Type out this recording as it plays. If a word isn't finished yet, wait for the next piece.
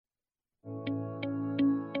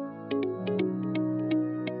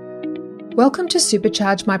Welcome to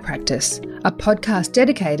Supercharge My Practice, a podcast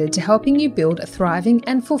dedicated to helping you build a thriving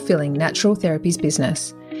and fulfilling natural therapies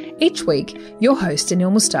business. Each week, your host,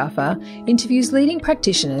 Anil Mustafa, interviews leading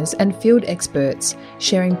practitioners and field experts,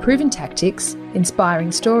 sharing proven tactics,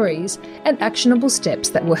 inspiring stories, and actionable steps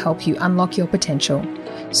that will help you unlock your potential.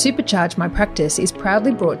 Supercharge My Practice is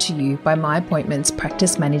proudly brought to you by My Appointments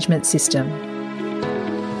Practice Management System.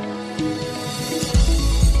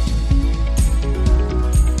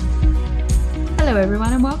 Hello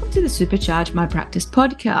everyone and welcome to the Supercharge My Practice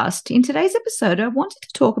podcast. In today's episode, I wanted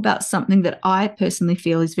to talk about something that I personally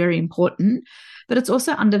feel is very important, but it's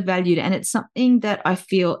also undervalued, and it's something that I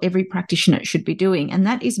feel every practitioner should be doing, and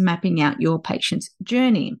that is mapping out your patient's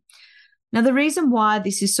journey. Now, the reason why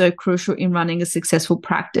this is so crucial in running a successful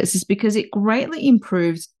practice is because it greatly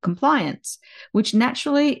improves compliance, which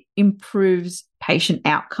naturally improves patient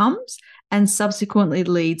outcomes and subsequently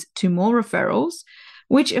leads to more referrals,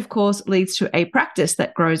 which of course leads to a practice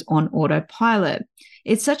that grows on autopilot.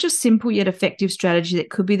 It's such a simple yet effective strategy that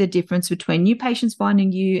could be the difference between new patients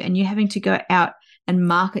finding you and you having to go out and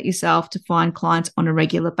market yourself to find clients on a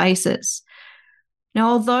regular basis. Now,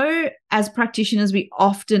 although as practitioners we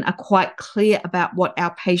often are quite clear about what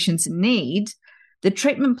our patients need, the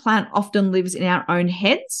treatment plan often lives in our own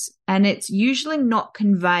heads, and it's usually not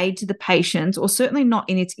conveyed to the patients, or certainly not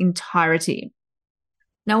in its entirety.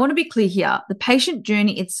 Now, I want to be clear here. The patient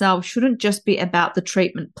journey itself shouldn't just be about the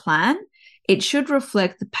treatment plan. It should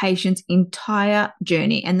reflect the patient's entire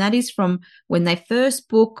journey. And that is from when they first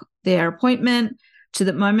book their appointment to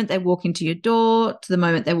the moment they walk into your door, to the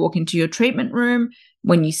moment they walk into your treatment room,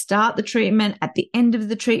 when you start the treatment, at the end of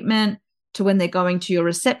the treatment, to when they're going to your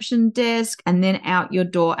reception desk and then out your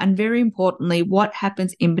door. And very importantly, what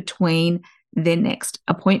happens in between their next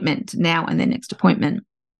appointment, now and their next appointment.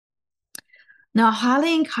 Now, I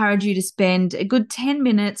highly encourage you to spend a good 10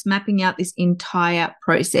 minutes mapping out this entire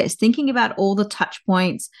process, thinking about all the touch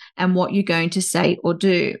points and what you're going to say or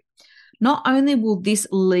do. Not only will this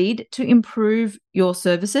lead to improve your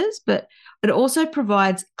services, but it also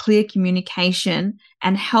provides clear communication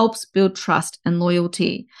and helps build trust and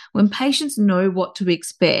loyalty. When patients know what to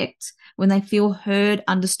expect, when they feel heard,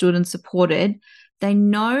 understood, and supported, they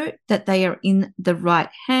know that they are in the right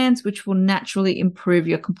hands, which will naturally improve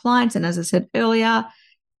your compliance. And as I said earlier,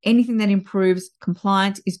 anything that improves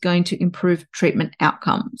compliance is going to improve treatment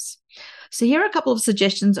outcomes. So here are a couple of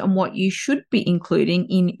suggestions on what you should be including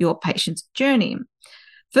in your patient's journey.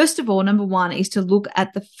 First of all, number one is to look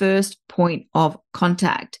at the first point of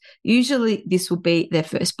contact. Usually this will be their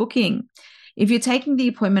first booking. If you're taking the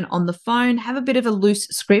appointment on the phone, have a bit of a loose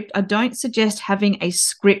script. I don't suggest having a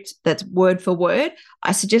script that's word for word.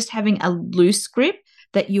 I suggest having a loose script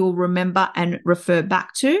that you'll remember and refer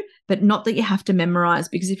back to, but not that you have to memorize,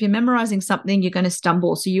 because if you're memorizing something, you're going to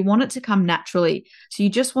stumble. So you want it to come naturally. So you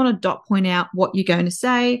just want to dot point out what you're going to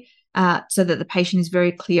say so that the patient is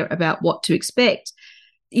very clear about what to expect.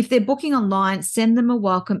 If they're booking online, send them a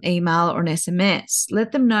welcome email or an SMS.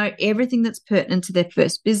 Let them know everything that's pertinent to their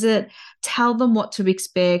first visit. Tell them what to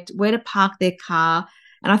expect, where to park their car.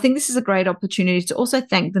 And I think this is a great opportunity to also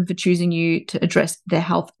thank them for choosing you to address their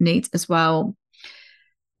health needs as well.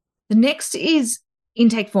 The next is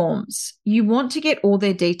intake forms. You want to get all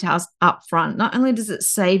their details up front. Not only does it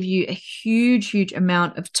save you a huge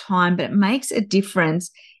amount of time, but it makes a difference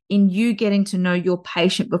in you getting to know your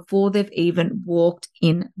patient before they've even walked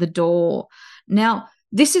in the door. Now,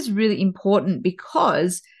 this is really important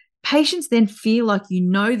because patients then feel like you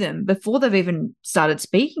know them before they've even started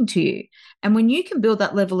speaking to you. And when you can build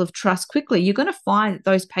that level of trust quickly, you're going to find that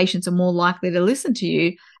those patients are more likely to listen to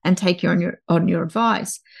you and take you on your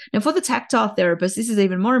advice. Now, for the tactile therapist, this is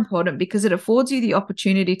even more important because it affords you the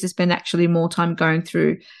opportunity to spend actually more time going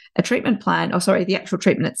through a treatment plan, the actual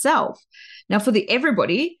treatment itself. Now, for the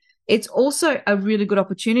everybody, it's also a really good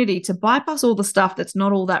opportunity to bypass all the stuff that's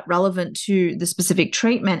not all that relevant to the specific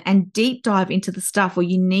treatment and deep dive into the stuff where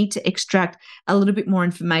you need to extract a little bit more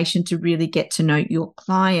information to really get to know your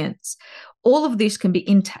clients. All of this can be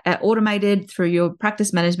automated through your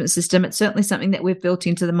practice management system. It's certainly something that we've built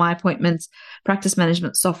into the My Appointments practice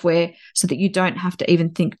management software so that you don't have to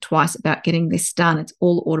even think twice about getting this done. It's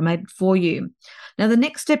all automated for you. Now, the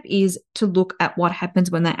next step is to look at what happens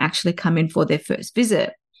when they actually come in for their first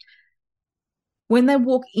visit. When they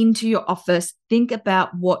walk into your office, think about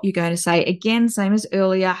what you're going to say. Again, same as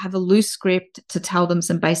earlier, have a loose script to tell them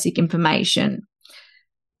some basic information.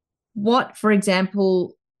 Where, for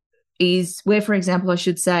example, I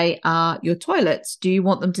should say, are your toilets? Do you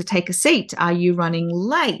want them to take a seat? Are you running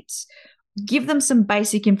late? Give them some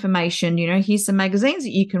basic information. Here's some magazines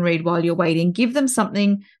that you can read while you're waiting. Give them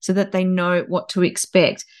something so that they know what to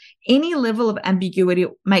expect. Any level of ambiguity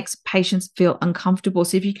makes patients feel uncomfortable.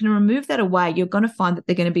 So if you can remove that away, you're going to find that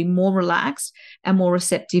they're going to be more relaxed and more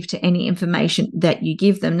receptive to any information that you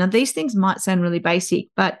give them. Now, these things might sound really basic,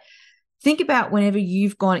 but think about whenever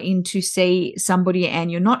you've gone in to see somebody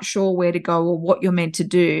and you're not sure where to go or what you're meant to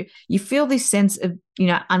do, you feel this sense of,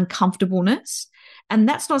 uncomfortableness. And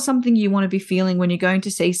that's not something you want to be feeling when you're going to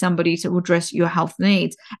see somebody to address your health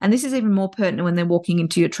needs. And this is even more pertinent when they're walking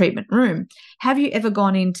into your treatment room. Have you ever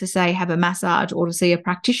gone in to, say, have a massage or to see a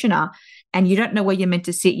practitioner and you don't know where you're meant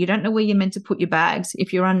to sit? You don't know where you're meant to put your bags.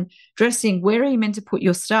 If you're undressing, where are you meant to put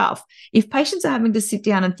your stuff? If patients are having to sit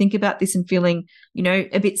down and think about this and feeling,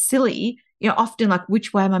 a bit silly, often like,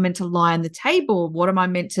 which way am I meant to lie on the table? What am I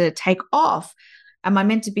meant to take off? Am I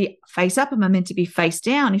meant to be face up? Am I meant to be face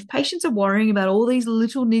down? If patients are worrying about all these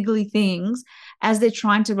little niggly things as they're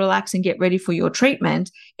trying to relax and get ready for your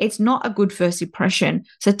treatment, it's not a good first impression.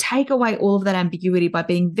 So take away all of that ambiguity by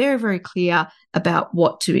being very, very clear about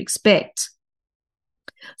what to expect.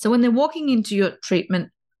 So when they're walking into your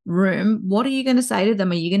treatment room, what are you going to say to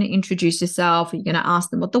them? Are you going to introduce yourself? Are you going to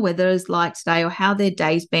ask them what the weather is like today or how their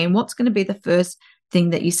day's been? What's going to be the first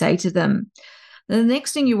thing that you say to them? The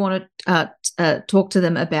next thing you want to talk to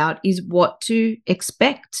them about is what to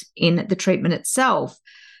expect in the treatment itself.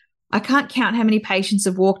 I can't count how many patients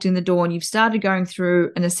have walked in the door and you've started going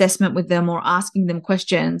through an assessment with them or asking them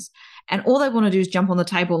questions, and all they want to do is jump on the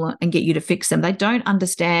table and get you to fix them. They don't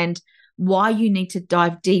understand why you need to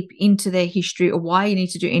dive deep into their history or why you need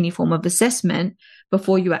to do any form of assessment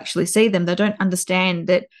before you actually see them. They don't understand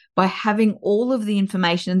that by having all of the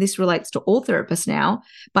information, and this relates to all therapists now,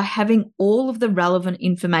 by having all of the relevant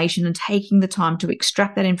information and taking the time to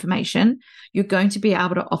extract that information, you're going to be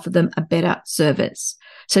able to offer them a better service.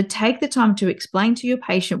 So take the time to explain to your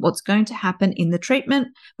patient what's going to happen in the treatment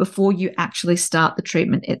before you actually start the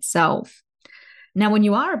treatment itself. Now, when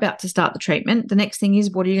you are about to start the treatment, the next thing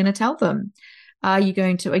is, what are you going to tell them? Are you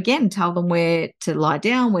going to, again, tell them where to lie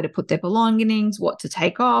down, where to put their belongings, what to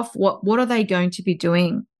take off? What are they going to be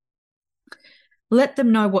doing? Let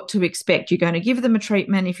them know what to expect. You're going to give them a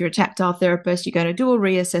treatment. If you're a tactile therapist, you're going to do a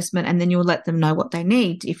reassessment, and then you'll let them know what they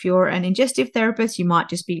need. If you're an ingestive therapist, you might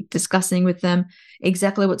just be discussing with them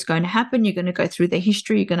exactly what's going to happen. You're going to go through their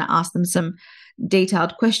history. You're going to ask them some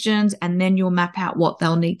detailed questions, and then you'll map out what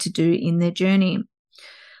they'll need to do in their journey.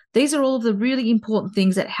 These are all of the really important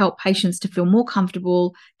things that help patients to feel more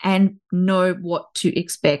comfortable and know what to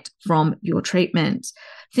expect from your treatment.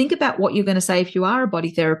 Think about what you're going to say if you are a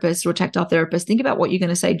body therapist or a tactile therapist. Think about what you're going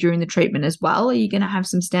to say during the treatment as well. Are you going to have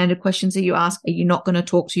some standard questions that you ask? Are you not going to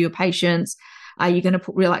talk to your patients? Are you going to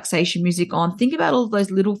put relaxation music on? Think about all of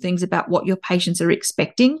those little things about what your patients are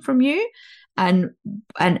expecting from you and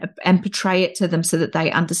portray it to them so that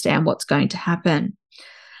they understand what's going to happen.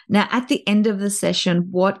 Now, at the end of the session,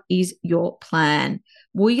 what is your plan?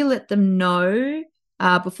 Will you let them know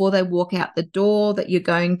before they walk out the door that you're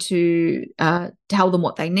going to tell them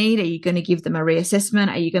what they need? Are you going to give them a reassessment?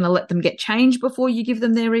 Are you going to let them get changed before you give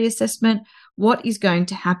them their reassessment? What is going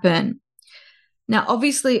to happen? Now,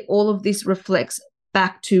 obviously, all of this reflects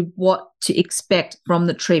back to what to expect from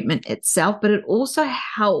the treatment itself, but it also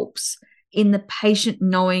helps in the patient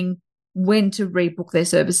knowing when to rebook their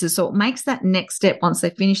services. So it makes that next step once they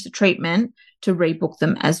finish the treatment to rebook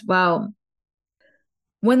them as well.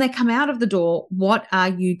 When they come out of the door, what are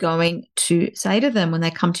you going to say to them when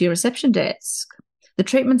they come to your reception desk? The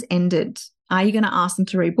treatment's ended. Are you going to ask them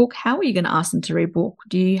to rebook? How are you going to ask them to rebook?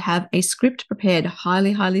 Do you have a script prepared?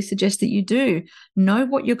 Highly, highly suggest that you do. Know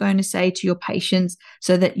what you're going to say to your patients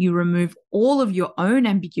so that you remove all of your own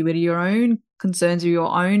ambiguity, your own concerns, or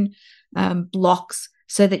your own blocks,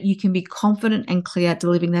 so that you can be confident and clear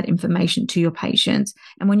delivering that information to your patients.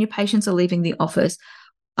 And when your patients are leaving the office,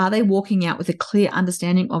 are they walking out with a clear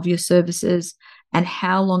understanding of your services and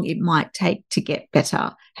how long it might take to get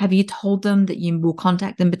better? Have you told them that you will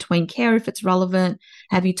contact them between care if it's relevant?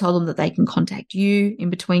 Have you told them that they can contact you in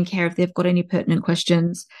between care if they've got any pertinent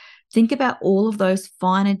questions? Think about all of those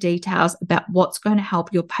finer details about what's going to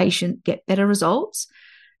help your patient get better results,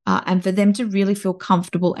 and for them to really feel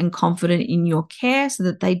comfortable and confident in your care so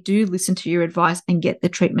that they do listen to your advice and get the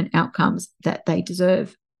treatment outcomes that they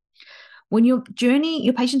deserve. When your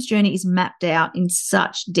patient's journey is mapped out in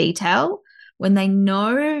such detail, when they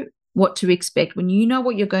know what to expect, when you know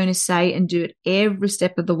what you're going to say and do it every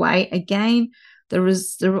step of the way, again, the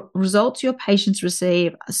results your patients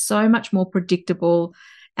receive are so much more predictable.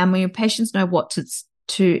 And when your patients know what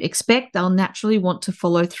to expect, they'll naturally want to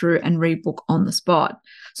follow through and rebook on the spot.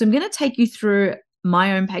 So I'm going to take you through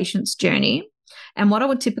my own patient's journey and what I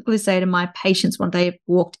would typically say to my patients when they've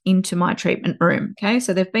walked into my treatment room. Okay,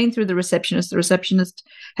 so they've been through the receptionist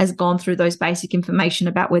has gone through those basic information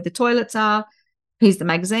about where the toilets are. Here's the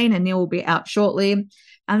magazine, and Neil will be out shortly.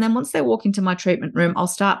 And then once they walk into my treatment room, I'll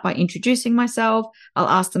start by introducing myself. I'll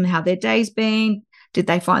ask them how their day's been. Did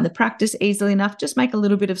they find the practice easily enough? Just make a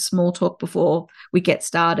little bit of small talk before we get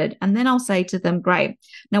started. And then I'll say to them, great.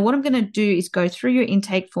 Now, what I'm going to do is go through your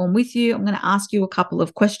intake form with you. I'm going to ask you a couple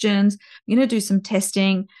of questions. I'm going to do some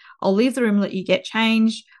testing. I'll leave the room, let you get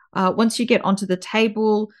changed. Once you get onto the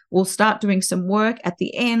table, we'll start doing some work. At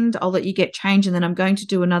the end, I'll let you get changed, and then I'm going to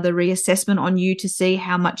do another reassessment on you to see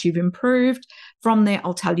how much you've improved. From there,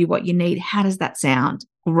 I'll tell you what you need. How does that sound?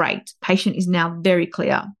 Great. Patient is now very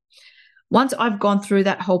clear. Once I've gone through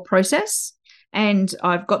that whole process and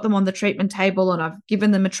I've got them on the treatment table and I've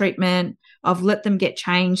given them a treatment, I've let them get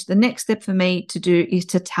changed, the next step for me to do is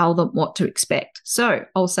to tell them what to expect. So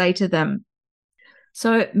I'll say to them,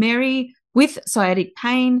 so Mary, with sciatic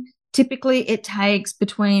pain, typically it takes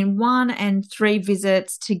between 1 and 3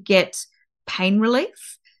 visits to get pain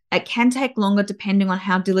relief. It can take longer depending on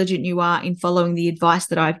how diligent you are in following the advice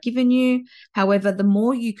that I've given you. However, the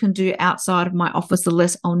more you can do outside of my office, the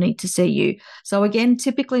less I'll need to see you. So again,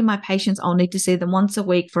 typically my patients, I'll need to see them once a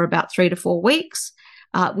week for about 3 to 4 weeks.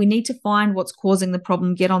 We need to find what's causing the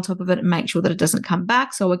problem, get on top of it, and make sure that it doesn't come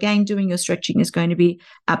back. So again, doing your stretching is going to be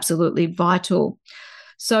absolutely vital.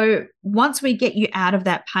 So once we get you out of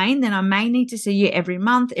that pain, then I may need to see you every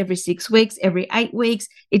month, every 6 weeks, every 8 weeks.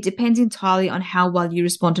 It depends entirely on how well you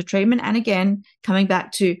respond to treatment. And again, coming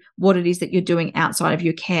back to what it is that you're doing outside of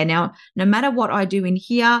your care. Now, no matter what I do in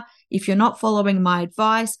here, if you're not following my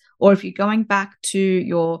advice, or if you're going back to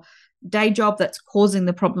your day job that's causing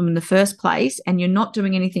the problem in the first place and you're not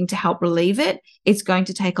doing anything to help relieve it, it's going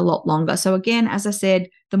to take a lot longer. So again, as I said,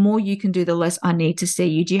 the more you can do, the less I need to see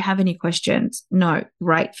you. Do you have any questions? No.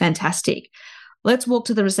 Great. Fantastic. Let's walk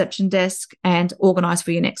to the reception desk and organize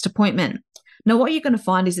for your next appointment. Now, what you're going to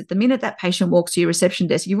find is that the minute that patient walks to your reception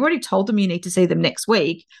desk, you've already told them you need to see them next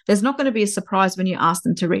week. There's not going to be a surprise when you ask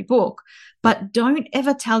them to rebook. But don't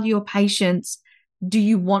ever tell your patients, do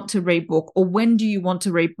you want to rebook, or when do you want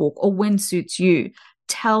to rebook, or when suits you?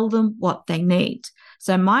 Tell them what they need.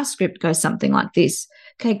 So my script goes something like this.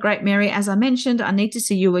 Okay, great, Mary. As I mentioned, I need to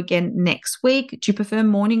see you again next week. Do you prefer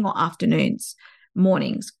morning or afternoons?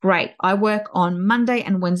 Mornings. Great. I work on Monday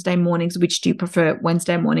and Wednesday mornings. Which do you prefer?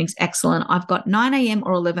 Wednesday mornings. Excellent. I've got 9 a.m.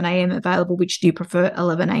 or 11 a.m. available. Which do you prefer?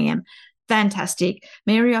 11 a.m. Fantastic.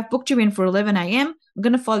 Mary, I've booked you in for 11 a.m. I'm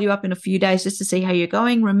going to follow you up in a few days just to see how you're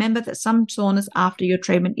going. Remember that some soreness after your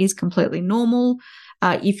treatment is completely normal.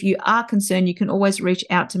 If you are concerned, you can always reach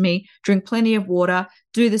out to me. Drink plenty of water,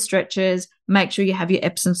 do the stretches, make sure you have your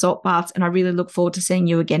Epsom salt baths, and I really look forward to seeing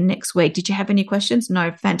you again next week. Did you have any questions?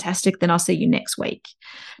 No, fantastic. Then I'll see you next week.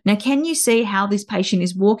 Now, can you see how this patient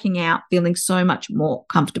is walking out feeling so much more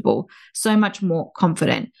comfortable, so much more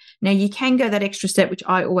confident? Now, you can go that extra step, which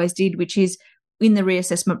I always did, which is in the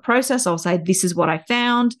reassessment process, I'll say, this is what I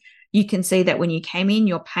found. You can see that when you came in,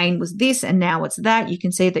 your pain was this, and now it's that. You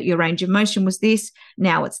can see that your range of motion was this,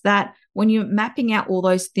 now it's that. When you're mapping out all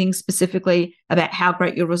those things specifically about how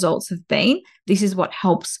great your results have been, this is what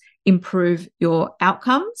helps improve your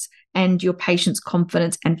outcomes and your patient's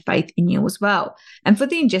confidence and faith in you as well. And for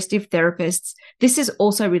the ingestive therapists, this is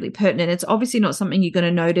also really pertinent. It's obviously not something you're going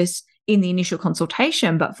to notice in the initial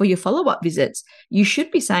consultation, but for your follow-up visits, you should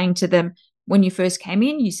be saying to them, when you first came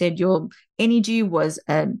in, you said your energy was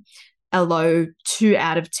a low 2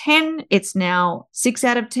 out of 10. It's now 6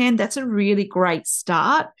 out of 10. That's a really great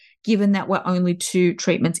start, given that we're only 2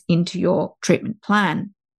 treatments into your treatment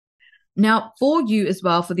plan. Now, for you as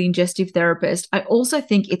well, for the ingestive therapist, I also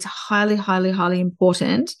think it's highly, highly, highly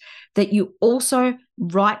important that you also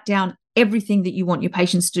write down everything that you want your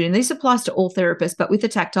patients to do. And this applies to all therapists, but with a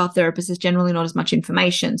tactile therapist, there's generally not as much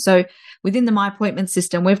information. So within the My Appointment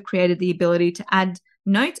system, we've created the ability to add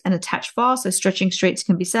notes and attach files. So stretching streaks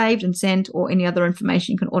can be saved and sent, or any other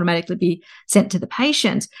information can automatically be sent to the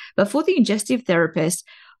patient. But for the ingestive therapist,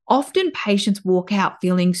 often patients walk out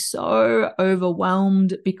feeling so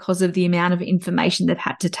overwhelmed because of the amount of information they've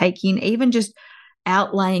had to take in, even just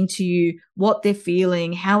outlaying to you what they're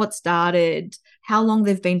feeling, how it started, how long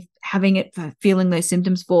they've been having it for feeling those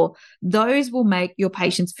symptoms for. Those will make your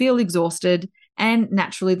patients feel exhausted, and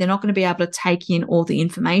naturally they're not going to be able to take in all the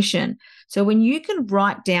information. So when you can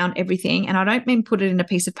write down everything, and I don't mean put it in a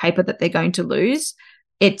piece of paper that they're going to lose,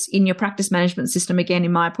 it's in your practice management system. Again,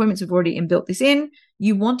 in My Appointments, we've already inbuilt this in.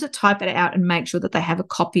 You want to type it out and make sure that they have a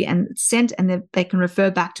copy and it's sent, and they can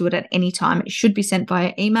refer back to it at any time. It should be sent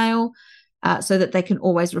via email so that they can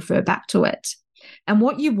always refer back to it. And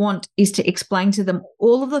what you want is to explain to them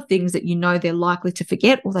all of the things that you know they're likely to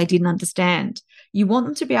forget or they didn't understand. You want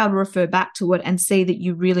them to be able to refer back to it and see that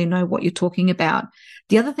you really know what you're talking about.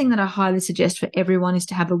 The other thing that I highly suggest for everyone is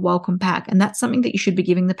to have a welcome pack. And that's something that you should be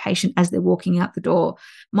giving the patient as they're walking out the door.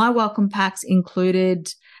 My welcome packs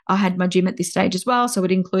included, I had my gym at this stage as well. So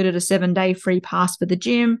it included a 7-day free pass for the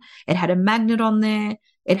gym. It had a magnet on there.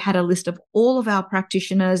 It had a list of all of our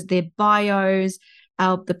practitioners, their bios,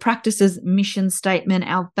 the practice's mission statement,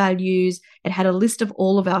 our values. It had a list of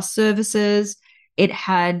all of our services. It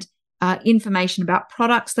had information about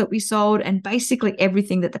products that we sold, and basically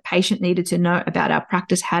everything that the patient needed to know about our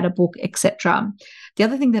practice, how to book, etc. The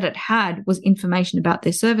other thing that it had was information about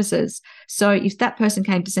their services. So if that person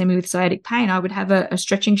came to see me with sciatic pain, I would have a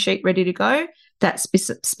stretching sheet ready to go that's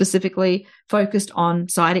specifically focused on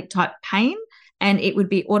sciatic type pain, and it would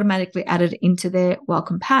be automatically added into their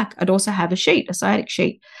welcome pack. I'd also have a sciatic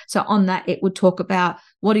sheet. So on that, it would talk about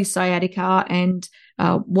what is sciatica and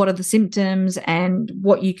what are the symptoms and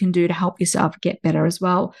what you can do to help yourself get better as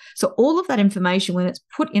well. So all of that information, when it's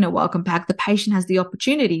put in a welcome pack, the patient has the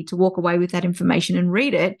opportunity to walk away with that information and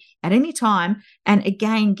read it at any time, and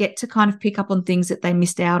again, get to kind of pick up on things that they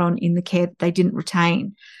missed out on in the care that they didn't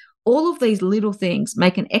retain. All of these little things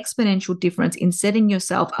make an exponential difference in setting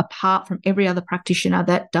yourself apart from every other practitioner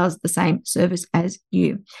that does the same service as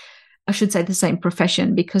you. I should say the same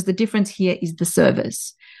profession, because the difference here is the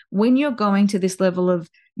service. When you're going to this level of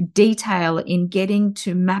detail in getting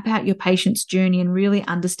to map out your patient's journey and really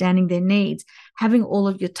understanding their needs, having all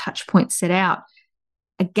of your touch points set out,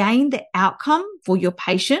 again, the outcome for your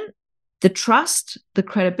patient, the trust, the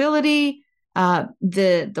credibility,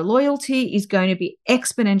 the loyalty is going to be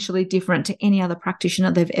exponentially different to any other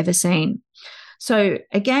practitioner they've ever seen. So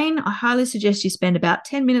again, I highly suggest you spend about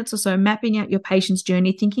 10 minutes or so mapping out your patient's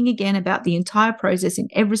journey, thinking again about the entire process in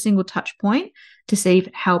every single touch point to see if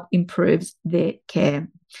it helps improves their care.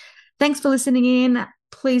 Thanks for listening in.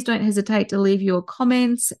 Please don't hesitate to leave your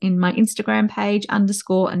comments in my Instagram page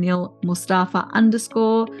 _Anil Mustafa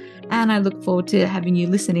 _, and I look forward to having you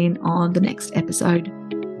listen in on the next episode.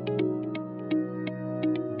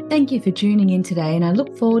 Thank you for tuning in today, and I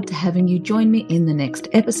look forward to having you join me in the next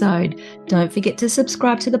episode. Don't forget to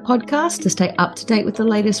subscribe to the podcast to stay up to date with the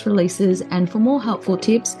latest releases, and for more helpful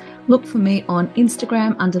tips, look for me on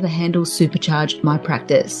Instagram under the handle Supercharge My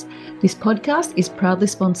Practice. This podcast is proudly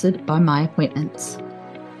sponsored by My Appointments.